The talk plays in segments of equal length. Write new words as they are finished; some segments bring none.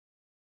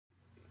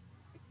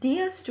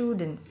Dear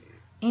students,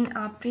 in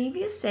our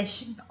previous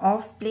session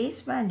of place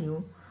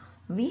value,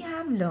 we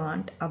have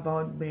learned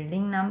about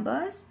building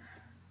numbers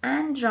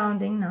and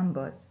rounding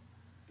numbers.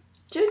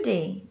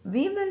 Today,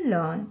 we will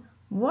learn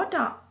what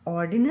are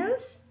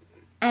ordinals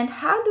and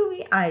how do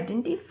we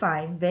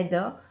identify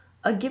whether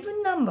a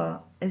given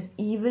number is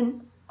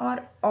even or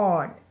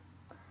odd.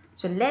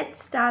 So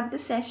let's start the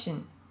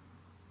session.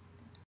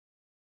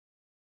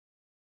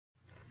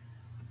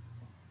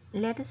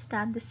 Let us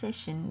start the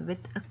session with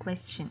a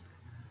question.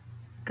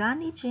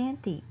 Gandhi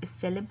Jayanti is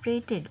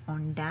celebrated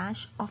on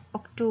dash of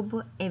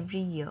October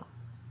every year.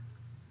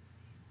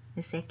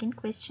 The second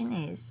question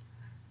is,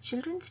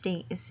 Children's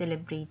Day is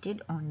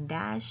celebrated on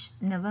dash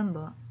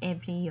November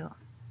every year.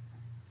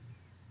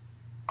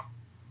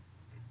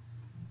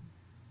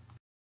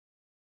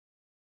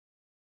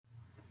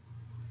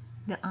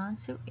 The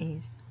answer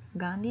is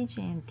Gandhi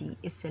Jayanti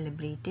is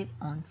celebrated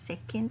on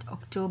 2nd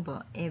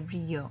October every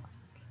year,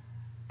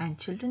 and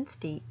Children's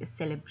Day is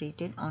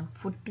celebrated on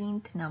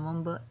 14th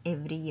November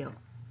every year.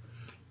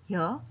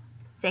 Here,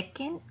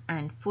 2nd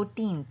and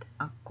 14th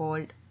are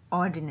called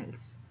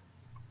ordinals.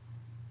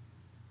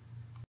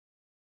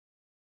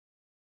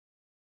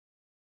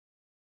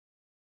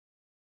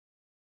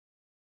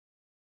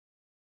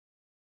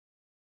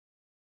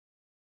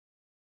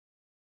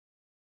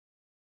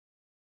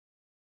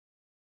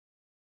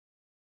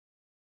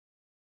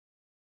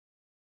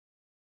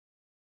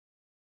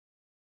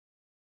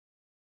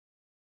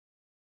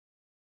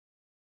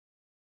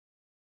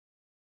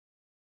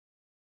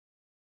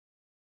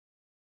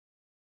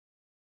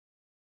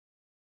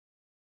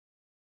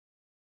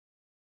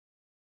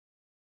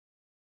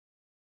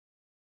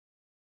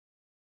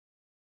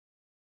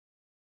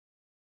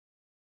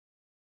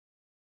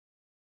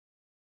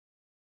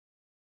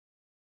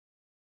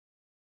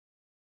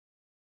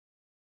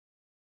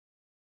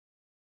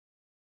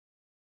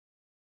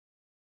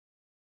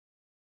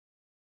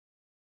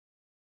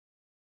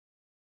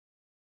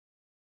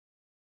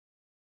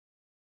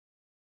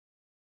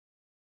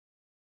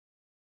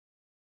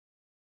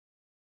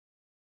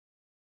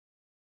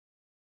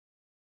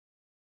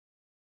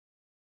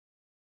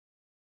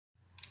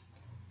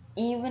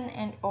 Even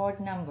and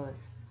odd numbers.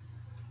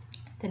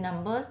 The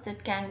numbers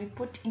that can be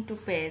put into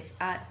pairs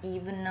are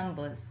even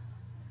numbers.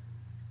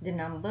 The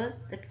numbers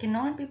that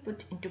cannot be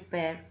put into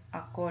pair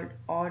are called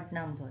odd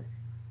numbers.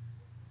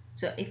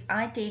 So if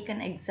I take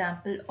an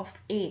example of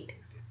 8,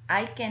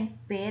 I can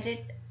pair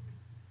it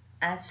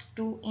as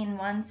 2 in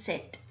one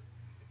set.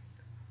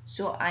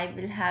 So I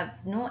will have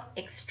no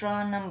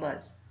extra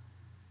numbers.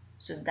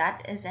 So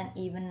that is an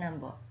even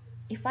number.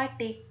 If I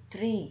take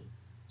 3,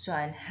 so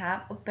I'll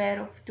have a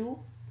pair of 2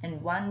 and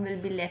 1 will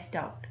be left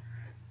out.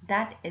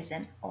 That is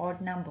an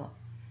odd number.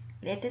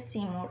 Let us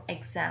see more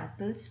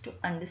examples to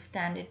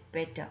understand it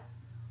better.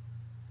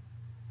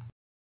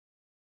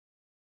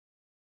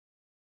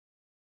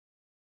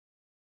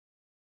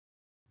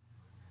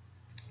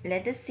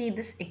 Let us see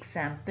this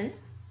example.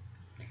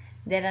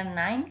 There are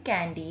 9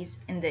 candies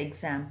in the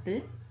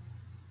example.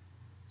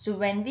 So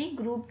when we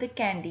group the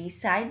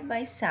candies side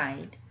by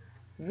side,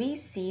 we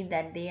see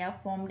that they are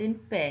formed in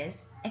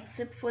pairs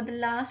except for the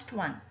last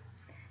one.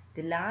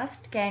 The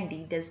last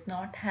candy does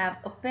not have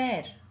a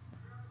pair.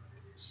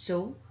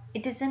 So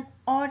it is an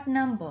odd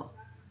number.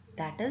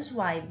 That is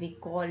why we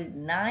call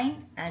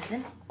 9 as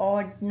an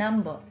odd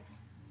number.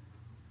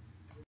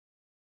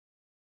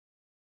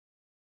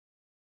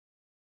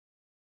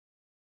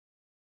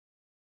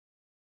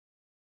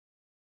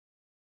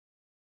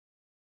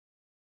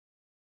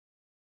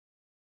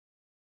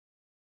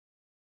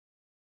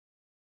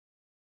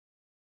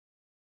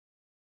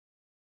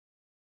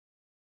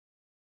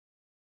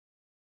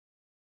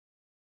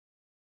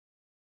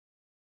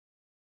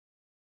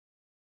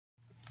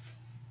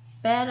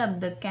 Pair up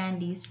the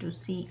candies to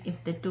see if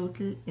the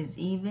total is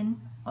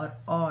even or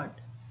odd.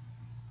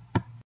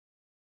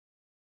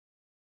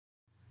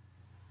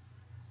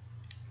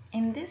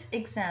 In this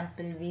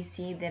example, we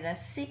see there are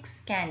 6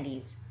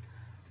 candies.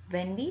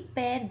 When we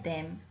pair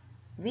them,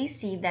 we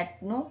see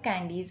that no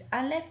candies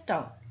are left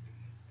out.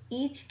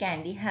 Each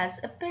candy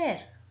has a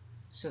pair.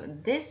 So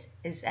this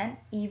is an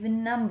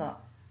even number.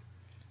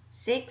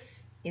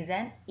 6 is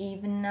an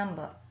even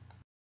number.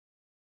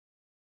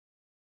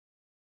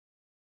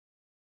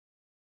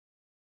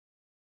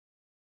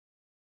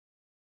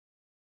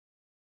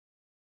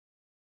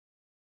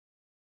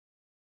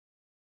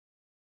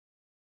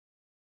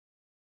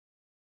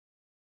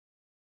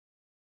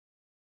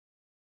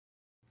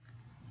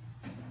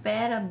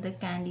 Pair up the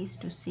candies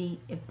to see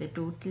if the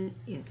total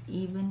is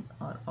even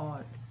or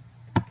odd.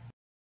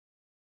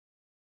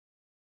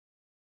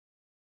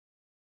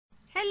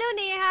 Hello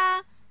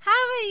Neha,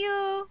 how are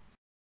you?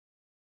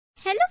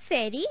 Hello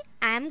Fairy,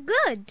 I'm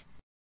good.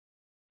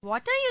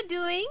 What are you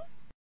doing?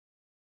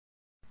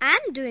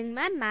 I'm doing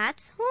my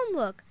maths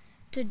homework.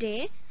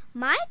 Today,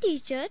 my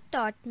teacher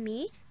taught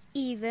me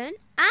even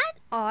and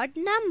odd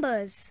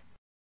numbers.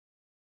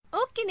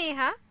 Okay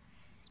Neha,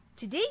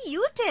 today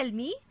you tell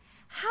me,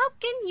 how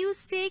can you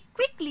say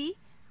quickly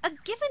a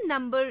given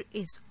number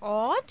is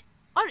odd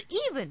or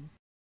even?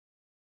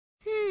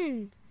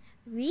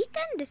 We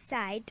can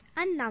decide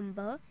a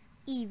number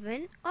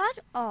even or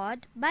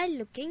odd by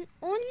looking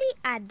only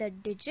at the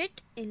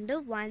digit in the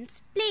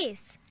ones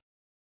place.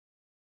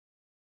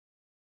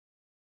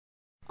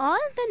 All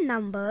the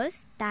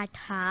numbers that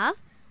have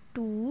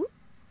 2,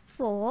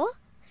 4,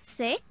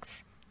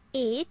 6,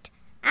 8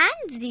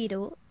 and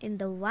 0 in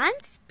the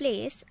ones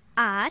place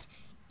are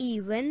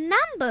even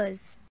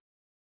numbers.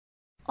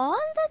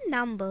 All the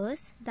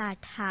numbers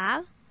that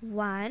have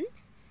 1,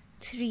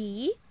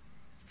 3,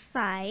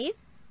 5,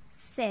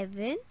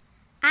 7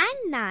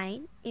 and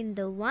 9 in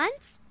the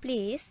ones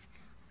place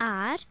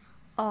are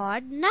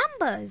odd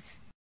numbers.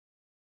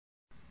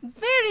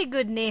 Very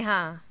good,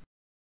 Neha.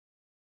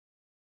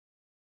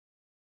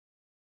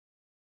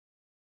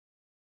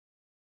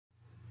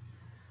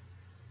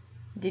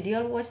 Did you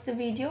all watch the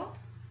video?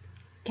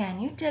 Can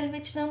you tell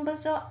which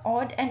numbers are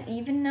odd and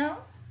even now?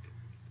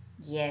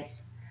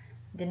 Yes,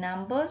 the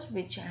numbers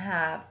which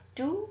have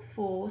 2,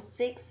 4,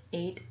 6,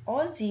 8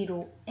 or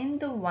 0 in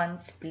the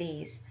ones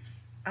place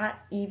are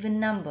even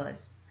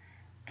numbers,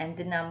 and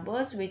the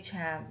numbers which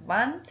have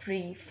 1,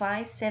 3,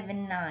 5,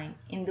 7, 9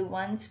 in the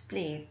ones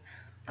place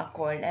are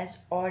called as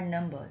odd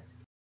numbers.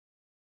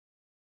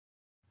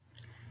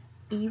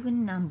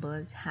 Even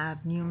numbers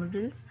have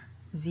numerals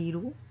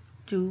 0,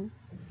 2,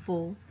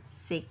 4,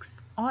 6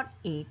 or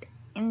 8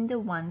 in the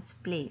ones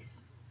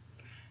place.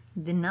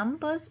 The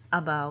numbers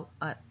above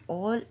are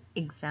all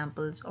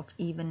examples of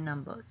even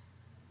numbers.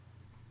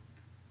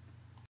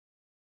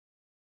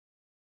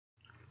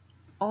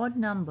 Odd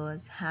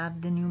numbers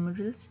have the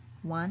numerals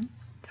 1,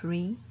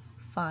 3,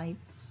 5,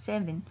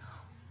 7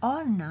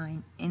 or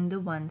 9 in the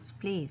ones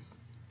place.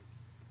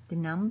 The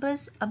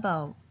numbers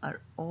above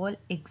are all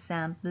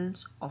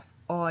examples of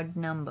odd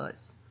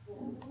numbers.